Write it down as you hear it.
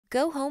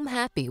Go home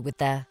happy with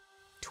the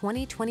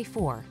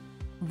 2024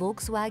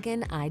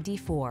 Volkswagen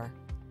ID.4.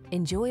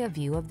 Enjoy a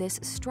view of this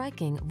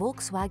striking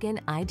Volkswagen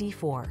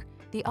ID.4,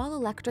 the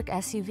all-electric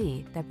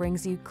SUV that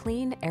brings you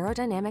clean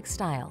aerodynamic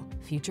style,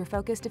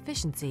 future-focused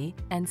efficiency,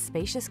 and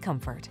spacious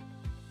comfort.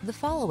 The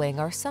following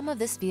are some of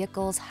this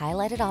vehicle's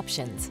highlighted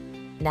options: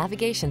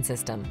 navigation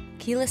system,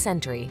 keyless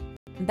entry,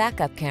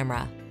 backup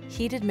camera,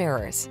 heated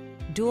mirrors,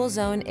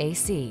 dual-zone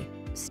AC,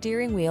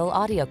 steering wheel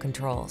audio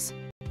controls,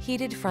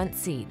 heated front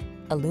seat,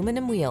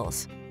 aluminum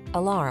wheels,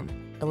 alarm,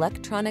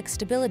 electronic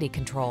stability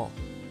control.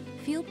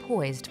 Feel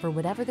poised for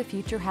whatever the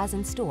future has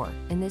in store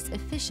in this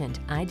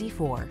efficient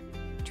ID.4.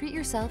 Treat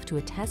yourself to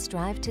a test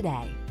drive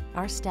today.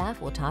 Our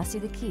staff will toss you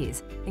the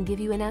keys and give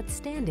you an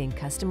outstanding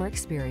customer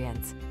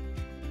experience.